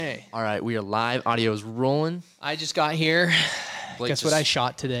Okay. All right, we are live. Audio is rolling. I just got here. Blake Guess what I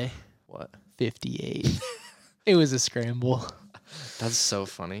shot today? What? 58. It was a scramble. That's so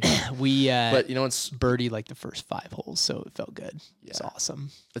funny. We But you know what's birdie like the first 5 holes, so it felt good. It's Yeah.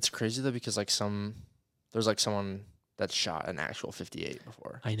 awesome. It's crazy though because like there's like someone that shot an actual 58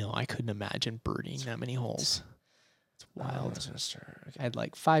 before. I know. I couldn't imagine birdieing that many holes. It's wild. I was gonna start. I Okay. had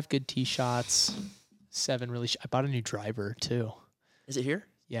like 5 good tee shots, 7 really. I bought a new driver too. Is it here?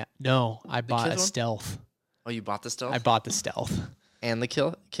 Yeah. No, I bought Kith a one? Stealth. Oh, you bought the Stealth? I bought the Stealth. And the Kith?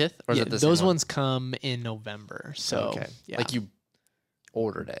 Or is Yeah, it the same those one? ones come in November. So okay. yeah. Like you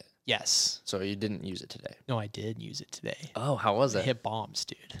ordered it, Yes. so you didn't use it today. No, I did use it today. Oh, how was I it? hit bombs,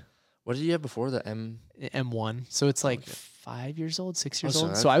 dude. What did you have before the M? M1. So it's like Okay. 5 years old, 6 years so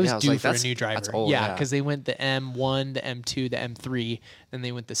old. that- So I was yeah, I was due like, for a that's- new driver. that's old, yeah, yeah. because they went the M1, the M2, the M3. Then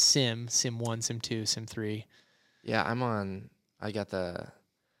they went the Sim 1, Sim 2, Sim 3. Yeah, I got the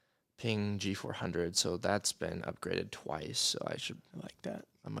Ping G400, so that's been upgraded twice. So I like that.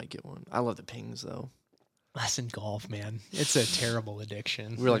 I might get one. I love the Pings though. That's in golf, man. It's a terrible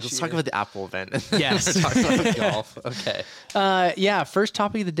addiction. We were like, let's talk about the Apple event. Yes. Talk about golf. Okay. Yeah, first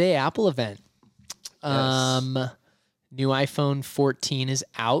topic of the day, Apple event. New iPhone 14 is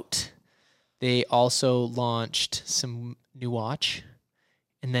out. They also launched some new watch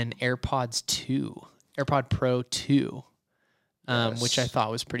and then AirPod Pro 2, which I Yes.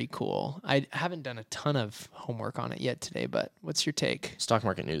 thought was pretty cool. I haven't done a ton of homework on it yet today, but what's your take? Stock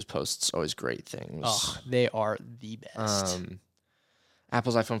market news posts always great things. Oh, they are the best.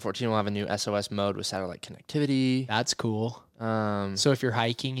 Apple's iPhone 14 will have a new SOS mode with satellite connectivity. That's cool. Um, So if you're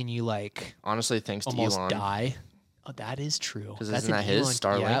hiking and you like honestly, thanks to almost Elon. die. Oh, that is true. 'Cause That's isn't an that his? Elon-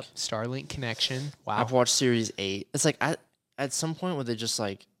 Starlink? Yep, Starlink connection. Wow. Apple Watch Series 8. It's like at some point would they just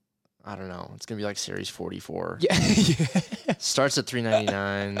like, I don't know. It's gonna be like Series 44. Yeah. Starts at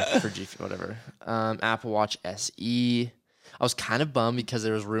 $399 for G whatever. Apple Watch SE. I was kind of bummed because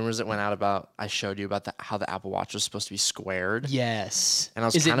there was rumors that went out about I showed you about how the Apple Watch was supposed to be squared, Yes. and I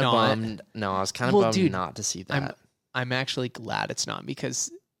was Is it kind of not? bummed. No, I was kind of Well, bummed dude, not to see that. I'm actually glad it's not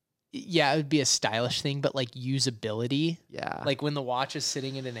because, yeah, it would be a stylish thing, but like usability, Yeah, like when the watch is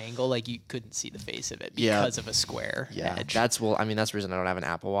sitting at an angle, like you couldn't see the face of it Yeah. because of a square yeah. edge. That's the reason I don't have an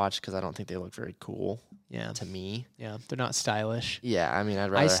Apple Watch because I don't think they look very cool Yeah. to me. Yeah. They're not stylish. Yeah, I mean, I'd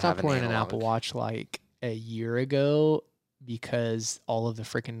rather I have stopped an wearing an analog. Apple Watch like a year ago because all of the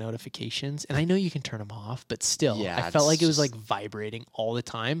freaking notifications, and I know you can turn them off, but still, Yeah, I felt like it's it was just- like vibrating all the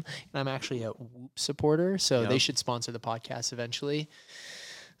time. And I'm actually a Whoop supporter, so they Yep. should sponsor the podcast eventually.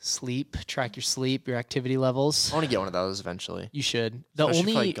 Sleep, track your sleep, your activity levels. I want to get one of those eventually. You should. The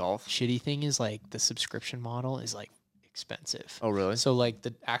Especially for, only like, golf. shitty thing is like the subscription model is like expensive. Oh, really? So like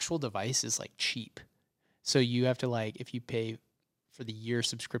the actual device is like cheap. So you have to like, if you pay for the year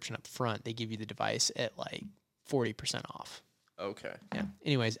subscription up front, they give you the device at like 40% off. Okay. Yeah.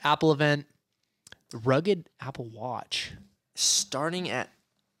 Anyways, Apple event, the rugged Apple Watch. Starting at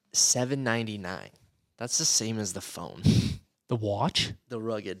 $799. That's the same as the phone. The watch? The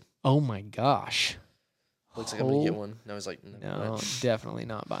rugged. Oh my gosh. Looks like I'm gonna get one. No, it's like No, definitely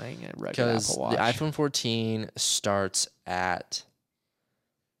not buying a rugged because Apple Watch. the iPhone 14 starts at.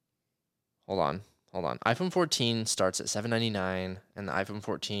 Hold on. iPhone 14 starts at $799, and the iPhone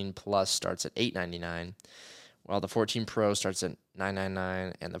 14 Plus starts at $899, while the 14 Pro starts at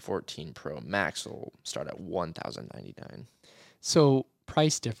 $999, and the 14 Pro Max will start at $1,099. So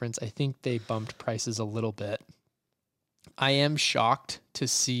price difference, I think they bumped prices a little bit. I am shocked to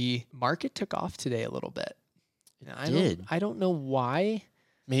see market took off today a little bit. I don't know why.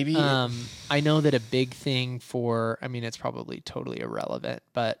 Maybe. I know that a big thing it's probably totally irrelevant,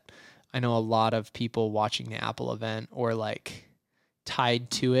 but I know a lot of people watching the Apple event or like tied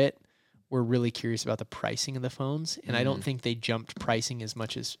to it were really curious about the pricing of the phones. And I don't think they jumped pricing as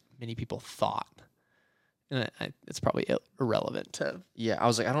much as many people thought. And it's probably irrelevant to. Yeah, I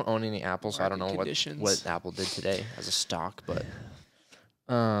was like, I don't own any Apple, so I don't know Market conditions. what Apple did today as a stock, but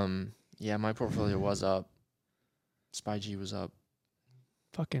yeah, my portfolio was up. SpyG was up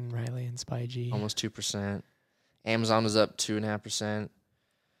Fucking Riley and SpyG. almost 2%. Amazon was up 2.5%.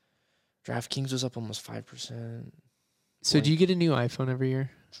 DraftKings was up almost 5%. So do you get a new iPhone every year?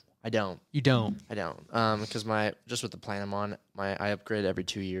 I don't. You don't. Because just with the plan I'm on, I upgrade every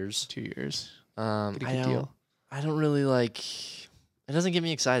 2 years. 2 years. I Pretty good deal. don't really like. It doesn't get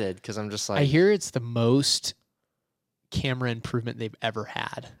me excited because I'm just like. I hear it's the most camera improvement they've ever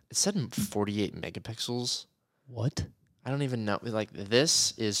had. It said 48 megapixels. What? I don't even know. Like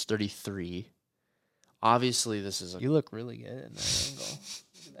this is 33. Obviously, this is. You look really good in that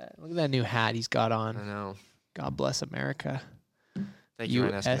angle. Look at that new hat he's got I on. know. God bless America. Thank you,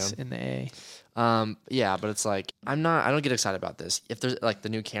 Ryan U.S. Eskimo. in the A. Yeah, but it's like I don't get excited about this. If there's like the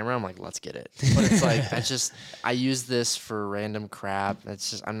new camera, I'm like, let's get it. But it's like I use this for random crap.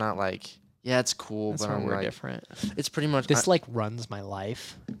 It's just I'm not like, yeah, it's cool, That's but where I'm we're like, different. it's pretty much This like runs my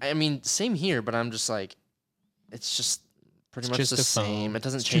life. I mean, same here, but I'm just like, it's just pretty much just the a same. phone. It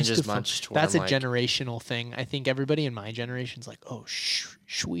doesn't It's change just as a phone. much. To where That's I'm a like, generational thing. I think everybody in my generation's like, oh,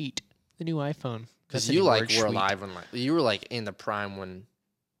 sweet, the new iPhone. because That's the you new like word, were sweet. alive when like you were like in the prime when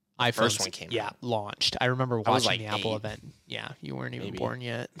the first one came out. launched. I remember I was, watching like, the Apple 8. event. Yeah, you weren't even Maybe. born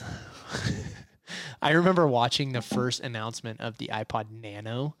yet. I remember watching the first announcement of the iPod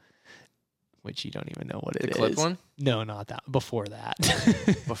Nano, which you don't even know what it is. The clip one? No, not that. Before that.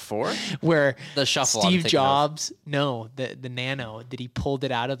 Before? Where The shuffle. I'm Steve thinking of. Jobs, no, the Nano, that he pulled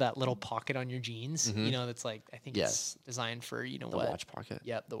it out of that little pocket on your jeans. Mhm. You know, that's like, I think Yes. it's designed for, you know The what? watch pocket.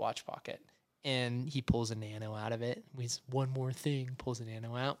 Yep, the watch pocket. And he pulls a Nano out of it. He's one more thing, pulls a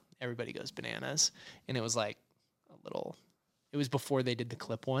Nano out. Everybody goes bananas. And it was like a little, it was before they did the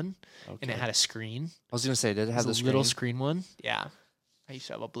clip one. Okay. And it had a screen. I was gonna say, did it have It was the a little screen? screen one. Yeah. I used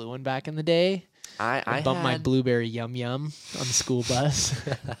to have a blue one back in the day. I bumped my had blueberry yum yum on the school bus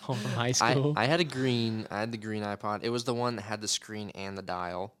home from high school. I had a green. I had the green iPod. It was the one that had the screen and the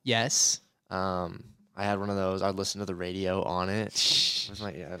dial. Yes. I had one of those. I'd listen to the radio on it. It was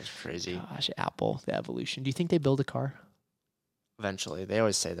like, yeah, it was crazy. Gosh, Apple, the evolution. Do you think they build a car? Eventually, they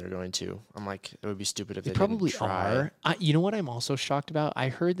always say they're going to. I'm like, it would be stupid if They they probably didn't try. are. You know what I'm also shocked about? I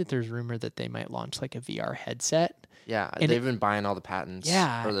heard that there's rumor that they might launch like a VR headset. Yeah, And they've been buying all the patents.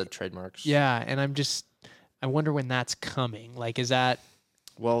 Yeah. Or the trademarks. Yeah, and I wonder when that's coming. Like, is that?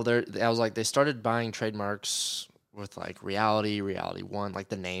 Well, I was like, they started buying trademarks with like Reality 1, like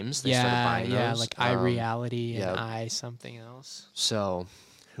the names. They started buying those. like iReality yeah. and I something else. So,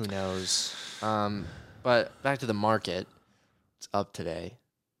 who knows? But back to the market, it's up today.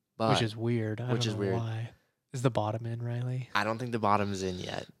 But Which is weird. I which don't is know weird. why. Is the bottom in, Riley? I don't think the bottom is in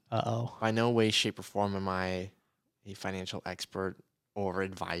yet. Uh-oh. By no way, shape, or form am I a financial expert or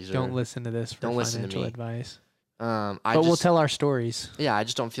advisor. Don't listen to this for Don't listen to financial me. advice. We'll tell our stories. Yeah, I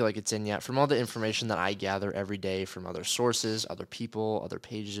just don't feel like it's in yet. From all the information that I gather every day from other sources, other people, other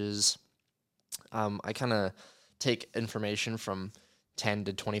pages, I kind of take information from 10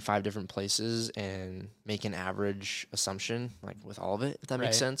 to 25 different places and make an average assumption, like with all of it, if that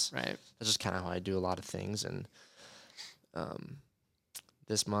makes sense. Right. That's just kind of how I do a lot of things. And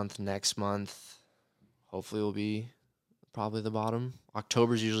this month, next month, hopefully will be probably the bottom.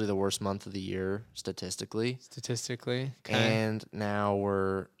 October's usually the worst month of the year statistically. Statistically. Okay. And now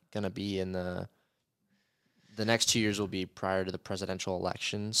we're going to be in the next 2 years will be prior to the presidential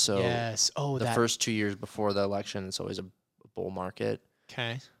election. So yes. Oh, the first 2 years before the election, it's always a bull market.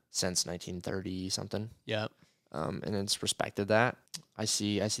 Okay. Since 1930 something. Yep. And it's respected that. I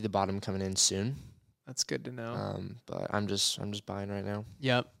see the bottom coming in soon. That's good to know. But I'm just buying right now.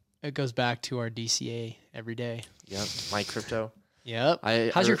 Yep. It goes back to our DCA every day. Yep. My crypto. Yep.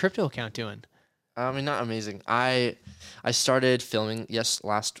 How's your crypto account doing? I mean, not amazing. I started filming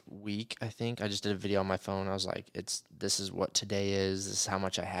last week, I think. I just did a video on my phone. I was like, this is what today is. This is how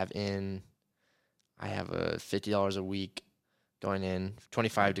much I have in. I have a $50 a week going in,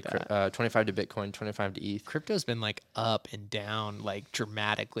 25 to Bitcoin, 25 to ETH. Crypto's been like up and down like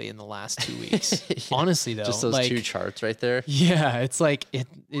dramatically in the last 2 weeks. Yeah. Honestly though, just those like, 2 charts right there. Yeah, it's like it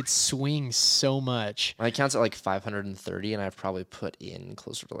swings so much. My account's at like 530 and I've probably put in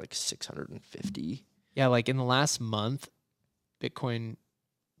closer to like 650. Yeah, like in the last month, Bitcoin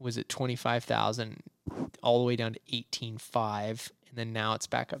was at 25,000 all the way down to 18.5. And then now it's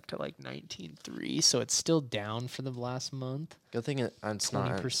back up to like 19.3. So it's still down for the last month. Good thing it's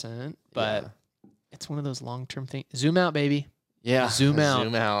 20%. But it's one of those long-term things. Zoom out, baby. Yeah. Zoom out.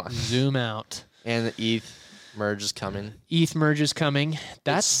 Zoom out. Zoom out. And the ETH merge is coming. ETH merge is coming.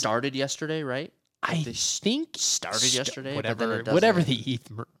 That started yesterday, right? I think started yesterday. Whatever the ETH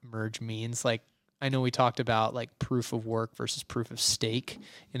merge means. Like, I know we talked about like proof of work versus proof of stake,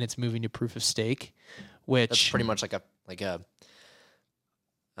 and it's moving to proof of stake, which that's pretty much like a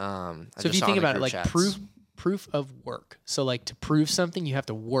so if you think about it, like proof of work. So like to prove something, you have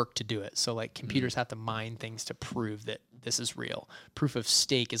to work to do it. So like computers have to mine things to prove that this is real. Proof of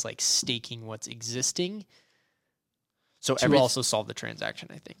stake is like staking what's existing. So to also solve the transaction,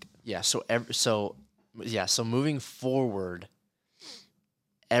 I think. Yeah. So moving forward,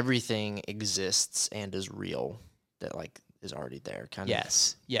 everything exists and is real that like is already there. Kind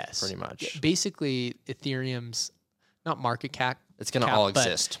of. Yes. Pretty much. Basically, Ethereum's not market cap. It's going to all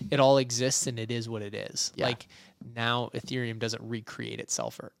exist. It all exists and it is what it is. Yeah. Like now Ethereum doesn't recreate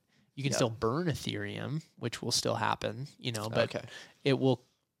itself. Or You can Yep. still burn Ethereum, which will still happen, but Okay. it will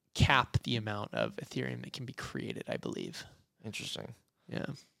cap the amount of Ethereum that can be created, I believe. Interesting. Yeah.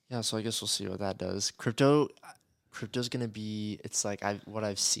 Yeah, so I guess we'll see what that does. Crypto's gonna be. It's like what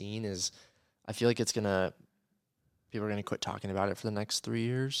I've seen is, I feel like people are gonna quit talking about it for the next 3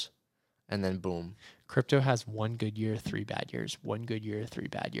 years, and then boom. Crypto has 1 good year, 3 bad years. 1 good year, 3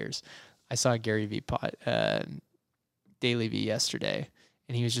 bad years. I saw Gary V Daily V yesterday,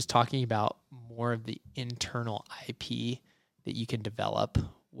 and he was just talking about more of the internal IP that you can develop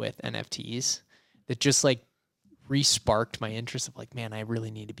with NFTs that just like re-sparked my interest of like, man, I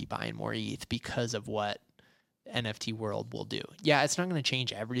really need to be buying more ETH because of what the NFT world will do. Yeah, it's not going to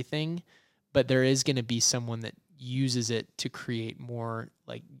change everything, but there is going to be someone that uses it to create more,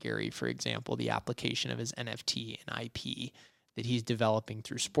 like Gary, for example, the application of his NFT and IP that he's developing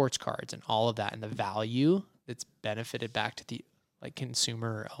through sports cards and all of that, and the value that's benefited back to the like consumer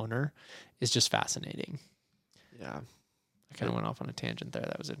or owner is just fascinating. Yeah. I kind of went off on a tangent there.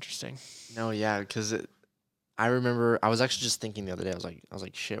 That was interesting. No, yeah, because I remember I was actually just thinking the other day. I was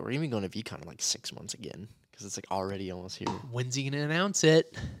like, shit, we're even going to VCon in like 6 months again because it's like already almost here. When's he gonna announce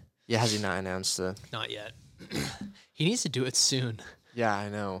it? Yeah, has he not announced the? Not yet. He needs to do it soon. Yeah, I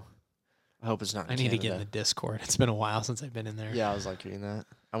know. I hope it's not. I need to get in the Discord. It's been a while since I've been in there. Yeah, I was like reading that.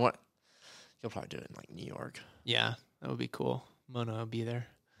 You'll probably do it in like New York. Yeah, that would be cool. Mona will be there.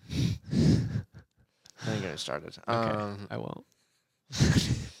 I ain't getting started. Okay, I won't.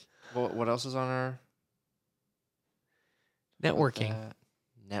 What else is on our Networking.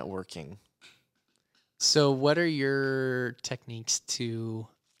 Networking. So, what are your techniques to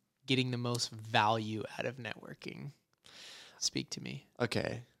getting the most value out of networking? Speak to me.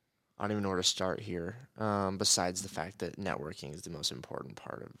 Okay. I don't even know where to start here. Besides the fact that networking is the most important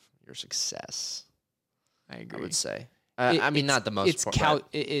part of your success, I agree. I would say. I mean, not the most.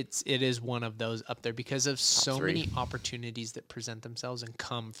 It is one of those up there because of so three. many opportunities that present themselves and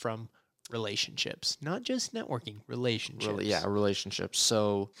come from relationships, not just networking, relationships. Relationships.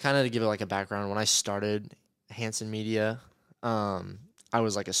 So, kind of to give it like a background, when I started Hanson Media, I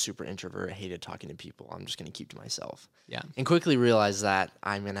was like a super introvert. I hated talking to people. I'm just gonna keep to myself. Yeah. And quickly realized that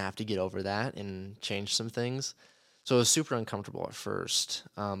I'm gonna have to get over that and change some things. So it was super uncomfortable at first,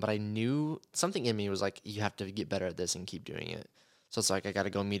 but I knew something in me was like, you have to get better at this and keep doing it. So it's like I got to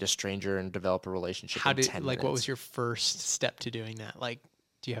go meet a stranger and develop a relationship. How did what was your first step to doing that? Like,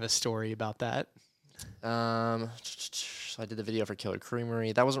 do you have a story about that? So I did the video for Killer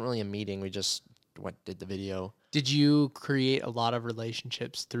Creamery. That wasn't really a meeting. We just did the video. Did you create a lot of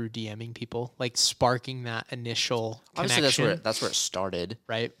relationships through DMing people, like sparking that initial connection? Obviously, that's where it started,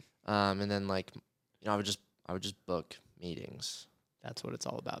 right? And then I would just book meetings. That's what it's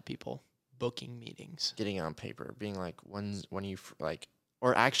all about, people. Booking meetings. Getting it on paper, being like, when you like,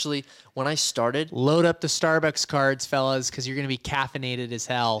 or actually, when I started, load up the Starbucks cards, fellas, because you're gonna be caffeinated as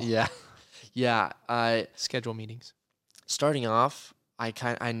hell. Yeah. Schedule meetings. Starting off,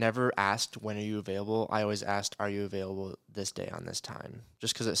 I never asked when are you available. I always asked, are you available this day on this time?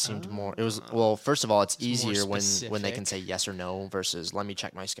 Just because it seemed more. It was first of all, it's easier when they can say yes or no versus let me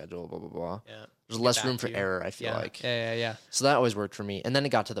check my schedule. Blah blah blah. Yeah. There's less room for error. I feel like. Yeah. So that always worked for me. And then it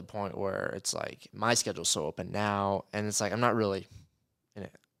got to the point where it's like my schedule's so open now, and it's like I'm not really in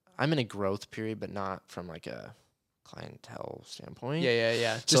it. I'm in a growth period, but not from like a clientele standpoint.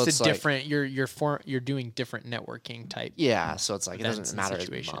 Yeah. So Just a different. You're doing different networking type. Yeah. So it's like it doesn't events and matter as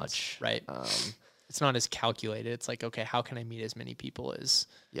situations, much, right? It's not as calculated. It's like, okay, how can I meet as many people as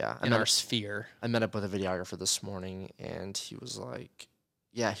in our sphere? I met up with a videographer this morning, and he was like,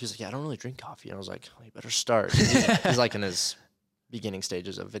 I don't really drink coffee. And I was like, well, you better start. He's like in his beginning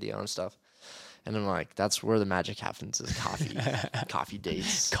stages of video and stuff. And I'm like, that's where the magic happens is coffee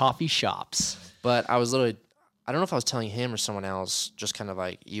dates. Coffee shops. But I was literally, I don't know if I was telling him or someone else, just kind of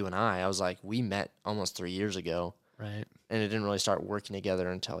like you and I was like, we met almost 3 years ago. Right. And it didn't really start working together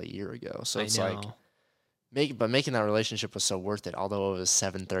until a year ago. So it's like, But making that relationship was so worth it. Although it was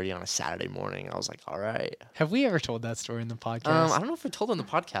 7:30 on a Saturday morning, I was like, all right. Have we ever told that story in the podcast? I don't know if we told on the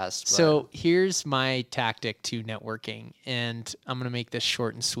podcast. But. So here's my tactic to networking, and I'm going to make this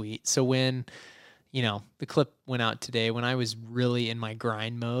short and sweet. So when, the clip went out today, when I was really in my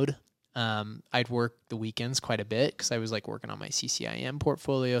grind mode, I'd work the weekends quite a bit because I was like working on my CCIM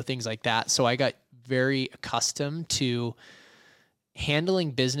portfolio, things like that. So I got very accustomed to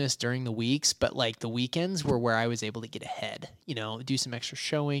handling business during the weeks, but like the weekends were where I was able to get ahead, do some extra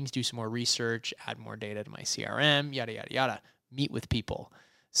showings, do some more research, add more data to my CRM, yada, yada, yada, meet with people.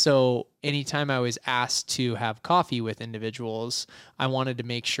 So anytime I was asked to have coffee with individuals, I wanted to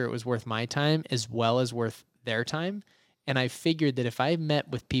make sure it was worth my time as well as worth their time. And I figured that if I met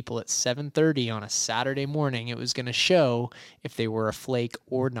with people at 7:30 on a Saturday morning, it was going to show if they were a flake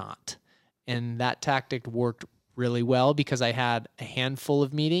or not. And that tactic worked really well because I had a handful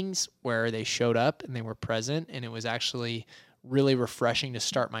of meetings where they showed up and they were present, and it was actually really refreshing to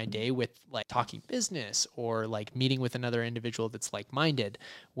start my day with like talking business or like meeting with another individual that's like-minded,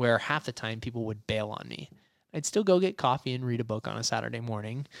 where half the time people would bail on me. I'd still go get coffee and read a book on a Saturday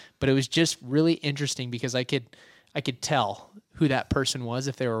morning, but it was just really interesting because I could tell who that person was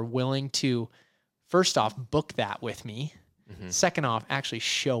if they were willing to, first off, book that with me. Mm-hmm. Second off, actually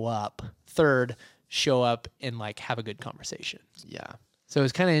show up. Third, show up and like have a good conversation. Yeah. So it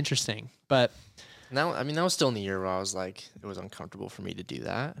was kind of interesting, but now, I mean, that was still in the year where I was like, it was uncomfortable for me to do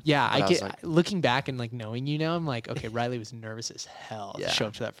that. yeah, But I was get like, looking back and like knowing you now, I'm like, okay, Riley was nervous as hell Yeah. to show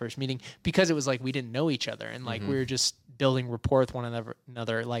up to that first meeting because it was like we didn't know each other and like Mhm. we were just building rapport with one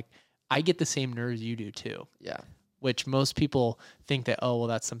another. Like I get the same nerves you do too, yeah. which most people think that, oh, well,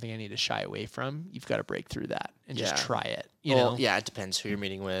 that's something I need to shy away from. You've got to break through that and just Yeah. try it. You Well, know? yeah, it depends who you're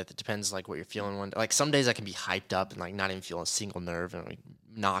meeting with. It depends like what you're feeling one day. Like some days I can be hyped up and like not even feel a single nerve and like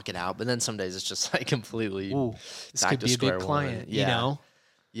knock it out. But then some days it's just like completely Ooh, this back could to be a square big one. client, you Yeah. know?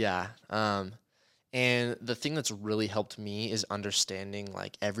 Yeah. And the thing that's really helped me is understanding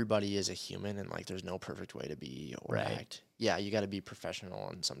like everybody is a human and like there's no perfect way to be or Right. act. Yeah, you got to be professional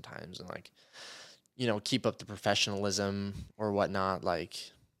and sometimes and like, you know, keep up the professionalism or whatnot.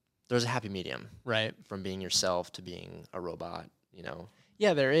 Like there's a happy medium Right. from being yourself to being a robot, you know?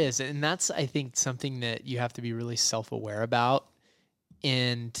 Yeah, there is. And that's, I think, something that you have to be really self aware about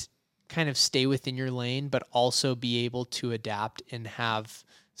and kind of stay within your lane, but also be able to adapt and have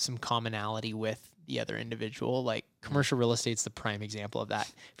some commonality with the other individual. Like commercial real estate's the prime example of that.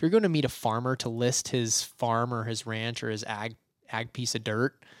 If you're going to meet a farmer to list his farm or his ranch or his ag piece of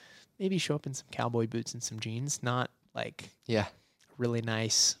dirt, maybe show up in some cowboy boots and some jeans, not like Yeah. a really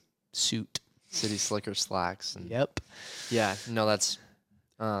nice suit. City slicker slacks. And Yep. yeah, no, that's,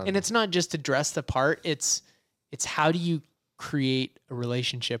 And it's not just to dress the part. It's how do you create a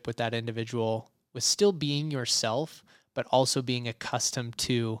relationship with that individual with still being yourself, but also being accustomed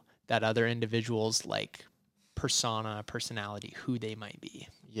to that other individual's like persona, personality, who they might be.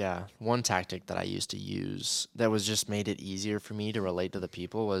 yeah. One tactic that I used to use that was just made it easier for me to relate to the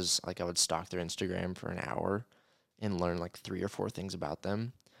people was like I would stalk their Instagram for an hour and learn like 3 or 4 things about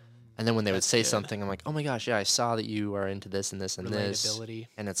them. And then when they would That's say good. something, I'm like, oh my gosh, yeah, I saw that you are into this and this and this. Relatability.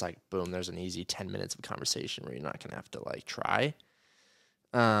 And it's like, boom, there's an easy 10 minutes of conversation where you're not going to have to like try.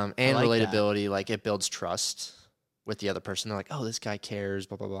 And like relatability, like it builds trust with the other person. They're like, oh, this guy cares,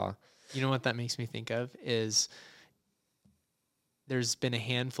 blah, blah, blah. You know what that makes me think of is there's been a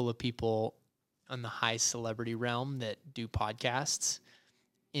handful of people on the high celebrity realm that do podcasts,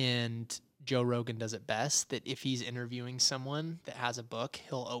 and Joe Rogan does it best, that if he's interviewing someone that has a book,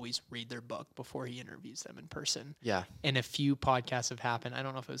 he'll always read their book before he interviews them in person. Yeah. And a few podcasts have happened. I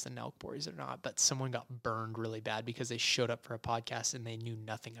don't know if it was the Nelk Boys or not, but someone got burned really bad because they showed up for a podcast and they knew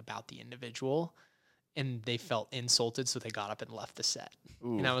nothing about the individual and they felt insulted. So they got up and left the set.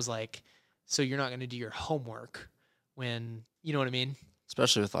 Ooh. And I was like, so you're not going to do your homework when, you know what I mean?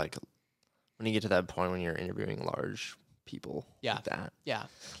 Especially with like when you get to that point when you're interviewing large people. Yeah. Like that. Yeah.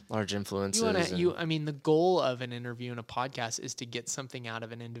 Large influences. I mean, the goal of an interview and a podcast is to get something out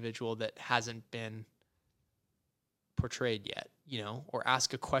of an individual that hasn't been portrayed yet, you know, or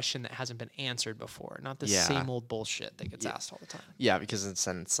ask a question that hasn't been answered before. Not the Yeah. same old bullshit that gets asked all the time. Yeah, because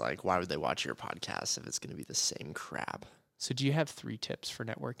it's like, why would they watch your podcast if it's going to be the same crap? So do you have 3 tips for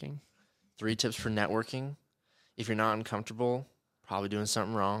networking? 3 tips for networking. If you're not uncomfortable, probably doing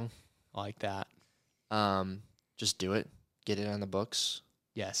something wrong. I like that. Just do it. Get it on the books.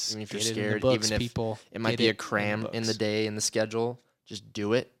 Yes. Even if you're get it in the scared, books, even if people, it might get be a it cram in the books. day in the schedule, just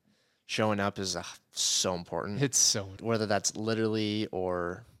do it. Showing up is so important. It's so Whether that's literally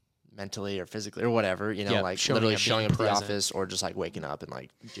or mentally or physically or whatever, you know, Yep, like showing literally up, showing being up at the present. office or just like waking up and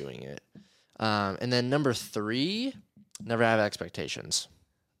like doing it. And then number 3, never have expectations.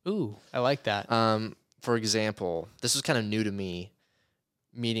 Ooh, I like that. For example, this was kind of new to me,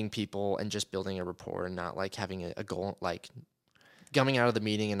 meeting people and just building a rapport and not like having a goal, like coming out of the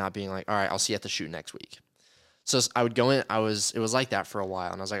meeting and not being like, all right, I'll see you at the shoot next week. So I would go in, it was like that for a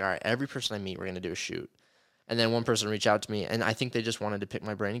while. And I was like, all right, every person I meet, we're going to do a shoot. And then one person reached out to me and I think they just wanted to pick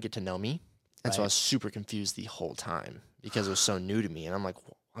my brain and get to know me. And so I Right. was super confused the whole time because it was so new to me. And I'm like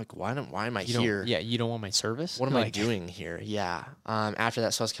why am I You here? don't, yeah, you don't want my service? What am I Like, doing here? Yeah. After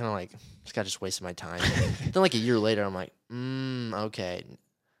that, so I was kind of like, this guy just wasted my time. Then like a year later, I'm like, okay.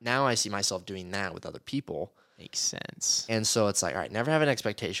 Now I see myself doing that with other people. Makes sense. And so it's like, all right, never have an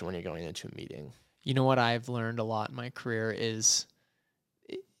expectation when you're going into a meeting. You know what I've learned a lot in my career is,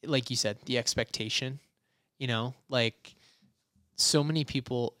 like you said, the expectation. Like so many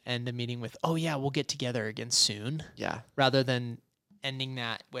people end a meeting with, "Oh yeah, we'll get together again soon," Yeah. rather than ending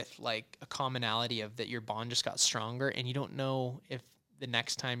that with like a commonality of that your bond just got stronger, and you don't know if the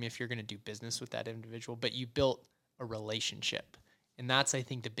next time if you're going to do business with that individual, but you built a relationship. And that's, I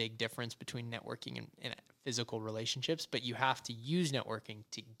think, the big difference between networking and physical relationships. But you have to use networking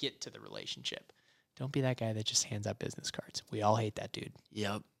to get to the relationship. Don't be that guy that just hands out business cards. We all hate that dude.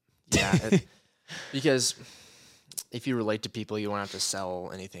 Yep. Yeah. Because if you relate to people, you won't have to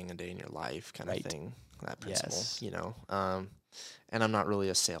sell anything a day in your life, kind of Right. thing. That principle, Yes. And I'm not really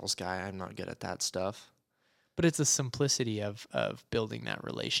a sales guy. I'm not good at that stuff. But it's a simplicity of building that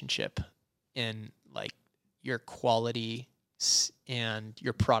relationship, and like your quality and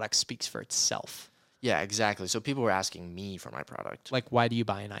your product speaks for itself. Yeah, exactly. So people were asking me for my product. Like, why do you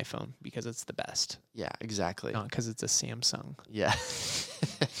buy an iPhone? Because it's the best, Yeah, exactly. not because it's a Samsung. Yeah,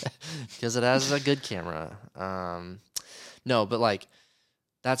 because it has a good camera. No, but like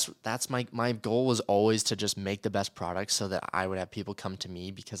that's my goal was always to just make the best product so that I would have people come to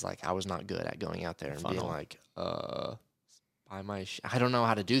me, because like I was not good at going out there and being Funnel. like, buy my I don't know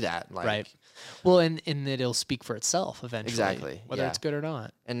how to do that. Like, Right. Well, and it'll speak for itself eventually. Exactly, Whether yeah. it's good or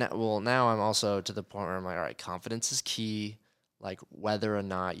not. And now I'm also to the point where I'm like, all right, confidence is key. Like whether or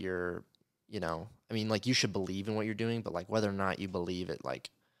not you're, I mean, like you should believe in what you're doing, but like whether or not you believe it, like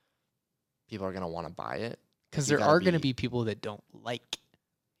people are gonna want to buy it. Because You there gotta are going to be people that don't like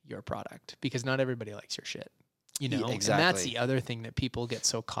your product, because not everybody likes your shit. Yeah, And that's exactly. the other thing that people get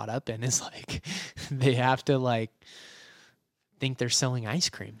so caught up in is like they have to like think they're selling ice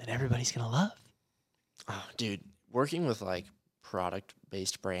cream that everybody's going to love. Oh, dude, working with like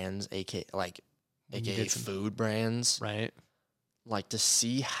product-based brands, When you aka did some- food brands, Right. like to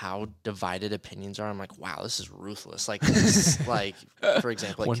see how divided opinions are. I'm like, wow, this is ruthless. Like, like for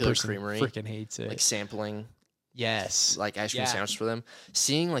example, like One Killer person Creamery, freaking hates it. like sampling Yes. like ice cream Yeah. sandwich for them,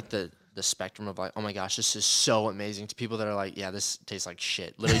 seeing like the spectrum of like, oh my gosh, this is so amazing, to people that are like, yeah, this tastes like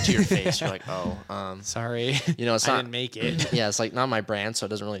shit, literally to your face. You're like, oh, Sorry. it's I not, didn't make it. yeah, it's like not my brand, so it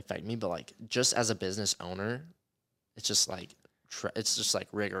doesn't really affect me. But like, just as a business owner, it's just like, it's just like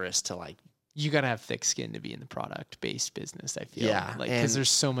rigorous to like, You got to have thick skin to be in the product-based business, I feel. Yeah, Like, because and- there's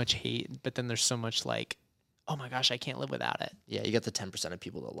so much hate, but then there's so much like, oh my gosh, I can't live without it. yeah, you got the 10% of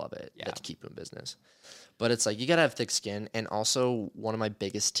people that love it, Yeah. that keep in business. But it's like, you gotta have thick skin. And also, one of my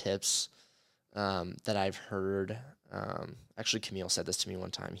biggest tips that I've heard, actually Camille said this to me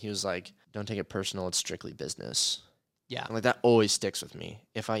one time. He was like, don't take it personal, it's strictly business. Yeah. And like that always sticks with me.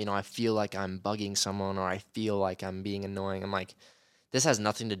 If I feel like I'm bugging someone, or I feel like I'm being annoying, I'm like, this has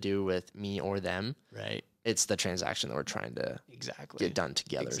nothing to do with me or them. Right. It's the transaction that we're trying to Exactly. get done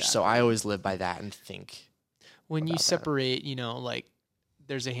together. So Exactly. I always live by that and think. When you about that. separate, like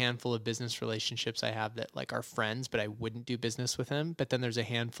there's a handful of business relationships I have that like are friends, but I wouldn't do business with them. But then there's a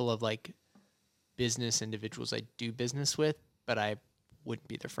handful of like business individuals I do business with, but I wouldn't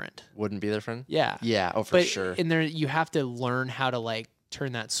be their friend. Wouldn't be their friend? Yeah. Yeah, oh, for But sure. and there you have to learn how to like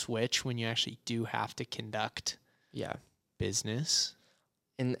turn that switch when you actually do have to conduct Yeah. business.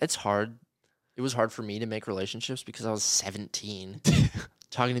 And it's hard. It was hard for me to make relationships because I was 17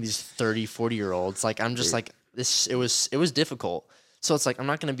 talking to these 30, 40-year-olds. Like, I'm just like, it was difficult. So it's like, I'm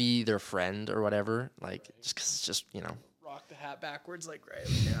not going to be their friend or whatever. Like, just because it's just, Rock the hat backwards like right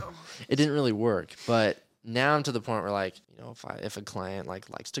now. it didn't really work. But now I'm to the point where like, if a client like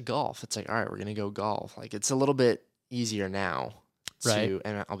likes to golf, it's like, all right, we're going to go golf. Like, it's a little bit easier now. Right.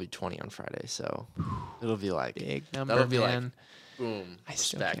 And I'll be 20 on Friday. So it'll be like, Big number, that'll be man. like, boom, I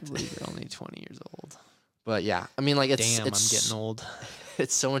still respect. can't believe you're only 20 years old. But yeah, I mean, like, it's Damn, it's I'm getting old.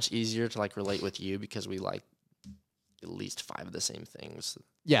 It's so much easier to like relate with you because we like at least 5 of the same things.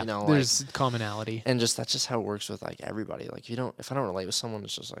 Yeah, like- there's commonality. And that's just how it works with like everybody. Like, if I don't relate with someone,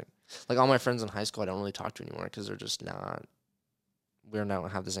 it's just like all my friends in high school I don't really talk to anymore because they're just not, we don't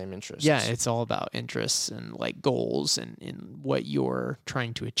have the same interests. Yeah, it's all about interests and like goals and what you're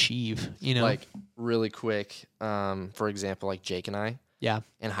trying to achieve, Like, really quick, for example, like Jake and I, Yeah.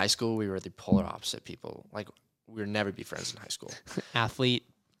 in high school, we were the polar opposite people. Like, we would never be friends in high school. Athlete,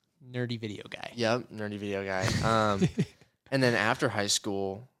 nerdy video guy. Yep, nerdy video guy. And then after high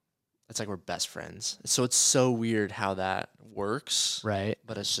school, it's like we're best friends. So it's so weird how that works. Right.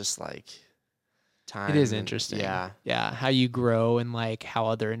 But it's just like time. It is and- interesting. Yeah. Yeah. How you grow and like how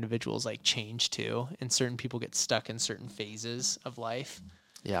other individuals like change too. And certain people get stuck in certain phases of life.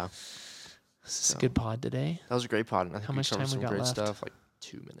 Yeah. This is a So- good pod today. That was a great pod. And I think How we much covered time we some got great left? stuff. Like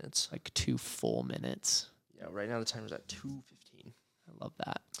 2 minutes. Like 2 full minutes. Yeah. Right now the timer's at 2:15. I love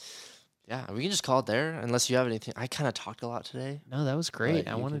that. Yeah, we can just call it there unless you have anything. I kind of talked a lot today. No, that was great.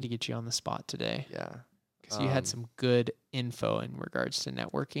 But I you wanted can- to get you on the spot today Yeah. because you had some good info in regards to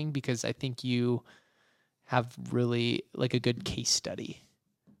networking, because I think you have really like a good case study.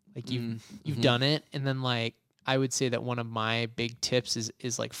 Like you've done it, and then like I would say that one of my big tips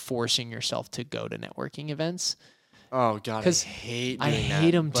is like forcing yourself to go to networking events. Oh God, I 'Cause hate I doing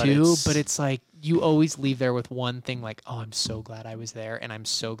hate that, them too, but it's like you always leave there with one thing like, oh, I'm so glad I was there, and I'm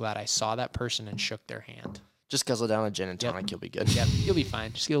so glad I saw that person and shook their hand. just guzzle down a gin and Yep. tonic, you'll be good. Yep, you'll be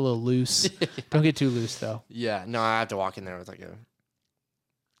fine. Just get a little loose. Don't get too loose though. Yeah, no, I have to walk in there with like a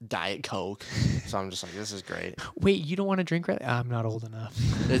Diet Coke, so I'm just like, this is great. Wait, you don't want to drink right? I'm not old enough.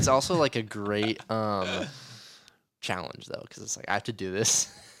 It's also like a great challenge though, because it's like I have to do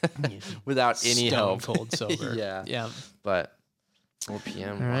this without any Stone help. cold sober. Yeah. Yeah. But 4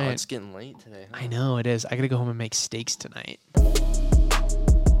 p.m. All Wow, right. it's getting late today. Huh? I know it is. I gotta go home and make steaks tonight.